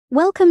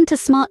Welcome to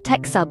Smart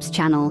Tech Sub's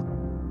channel.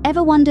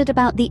 Ever wondered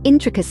about the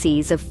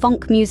intricacies of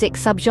funk music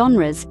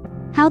subgenres,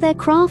 how they're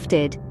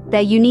crafted,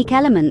 their unique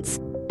elements,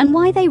 and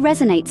why they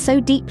resonate so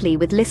deeply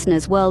with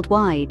listeners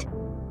worldwide?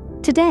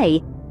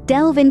 Today,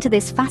 delve into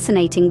this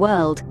fascinating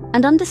world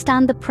and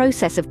understand the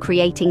process of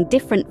creating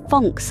different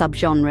funk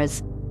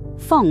subgenres.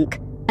 Funk,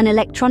 an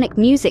electronic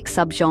music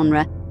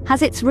subgenre,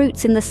 has its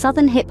roots in the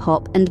southern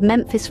hip-hop and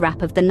Memphis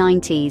rap of the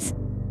 90s.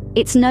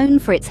 It's known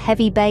for its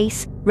heavy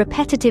bass,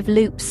 repetitive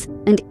loops,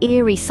 and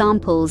eerie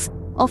samples,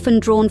 often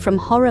drawn from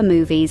horror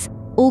movies,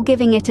 all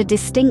giving it a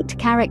distinct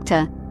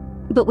character.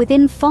 But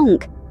within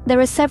funk, there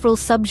are several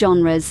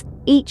subgenres,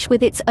 each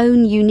with its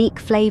own unique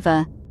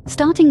flavor.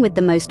 Starting with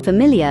the most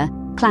familiar,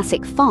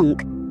 classic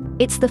funk,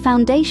 it's the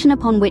foundation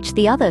upon which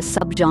the other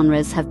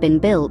subgenres have been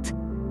built.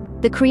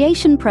 The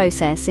creation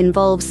process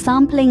involves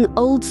sampling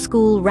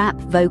old-school rap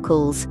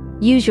vocals,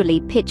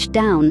 usually pitched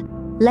down,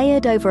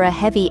 layered over a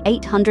heavy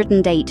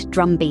 808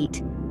 drum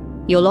beat.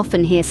 You'll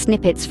often hear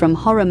snippets from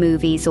horror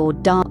movies or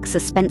dark,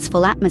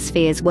 suspenseful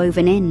atmospheres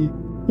woven in.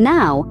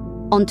 Now,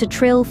 onto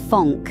Trill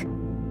PHONK.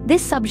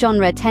 This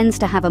subgenre tends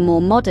to have a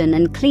more modern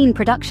and clean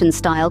production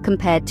style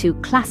compared to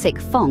classic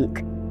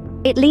funk.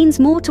 It leans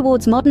more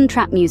towards modern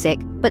trap music,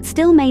 but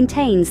still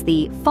maintains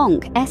the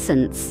funk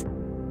essence.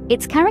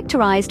 It's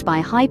characterized by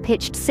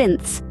high-pitched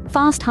synths,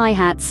 fast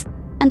hi-hats,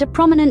 and a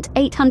prominent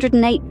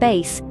 808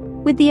 bass,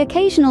 with the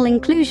occasional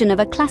inclusion of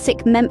a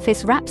classic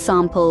Memphis rap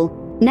sample.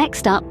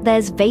 Next up,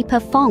 there's vapor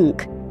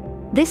funk.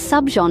 This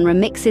subgenre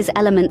mixes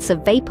elements of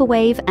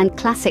vaporwave and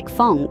classic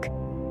funk.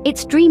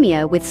 It's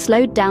dreamier with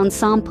slowed-down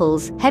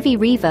samples, heavy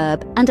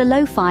reverb, and a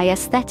lo-fi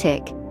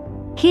aesthetic.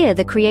 Here,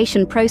 the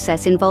creation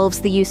process involves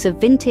the use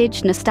of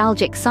vintage,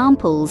 nostalgic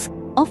samples,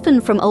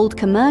 often from old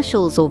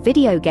commercials or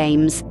video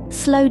games,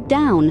 slowed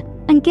down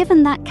and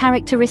given that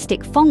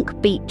characteristic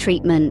funk beat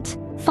treatment.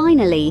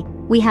 Finally,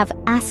 we have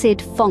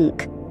acid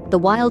funk, the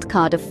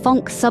wildcard of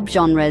funk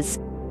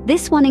subgenres.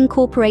 This one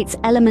incorporates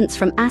elements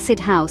from acid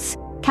house,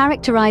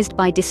 characterized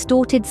by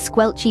distorted,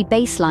 squelchy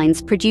bass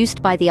lines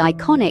produced by the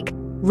iconic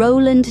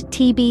Roland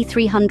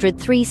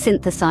TB-303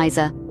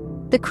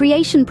 synthesizer. The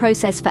creation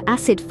process for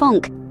acid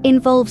funk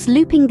involves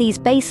looping these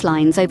bass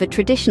lines over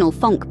traditional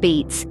funk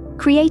beats,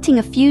 creating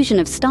a fusion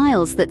of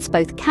styles that's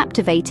both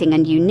captivating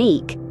and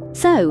unique.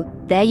 So,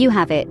 there you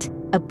have it,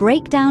 a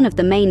breakdown of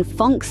the main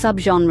funk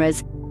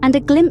subgenres and a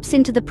glimpse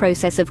into the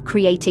process of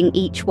creating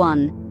each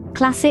one.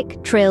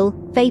 Classic, trill,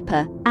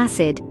 vapor,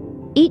 acid.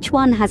 Each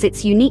one has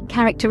its unique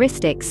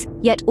characteristics,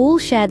 yet all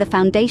share the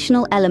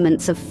foundational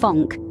elements of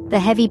funk: the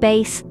heavy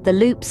bass, the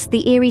loops,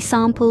 the eerie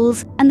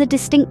samples, and the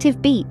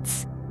distinctive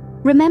beats.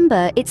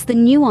 Remember, it's the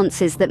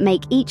nuances that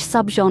make each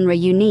subgenre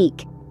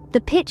unique.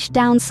 The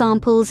pitched-down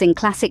samples in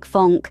classic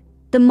funk,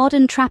 the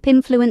modern trap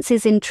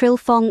influences in trill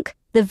funk,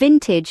 the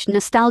vintage,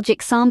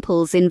 nostalgic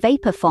samples in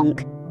vapor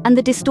funk, and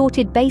the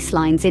distorted bass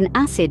lines in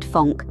acid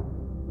funk.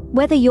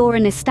 Whether you're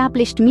an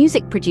established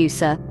music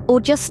producer or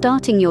just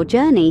starting your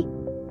journey,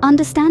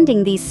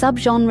 understanding these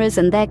subgenres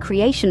and their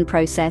creation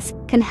process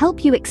can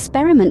help you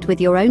experiment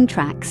with your own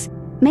tracks,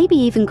 maybe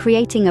even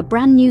creating a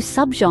brand new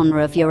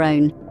subgenre of your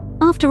own.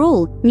 After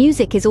all,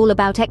 music is all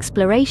about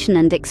exploration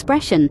and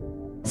expression,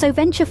 so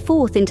venture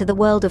forth into the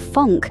world of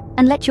funk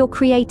and let your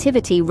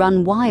creativity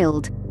run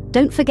wild.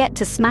 Don't forget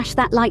to smash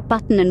that like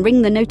button and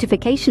ring the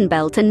notification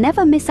bell to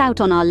never miss out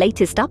on our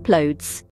latest uploads.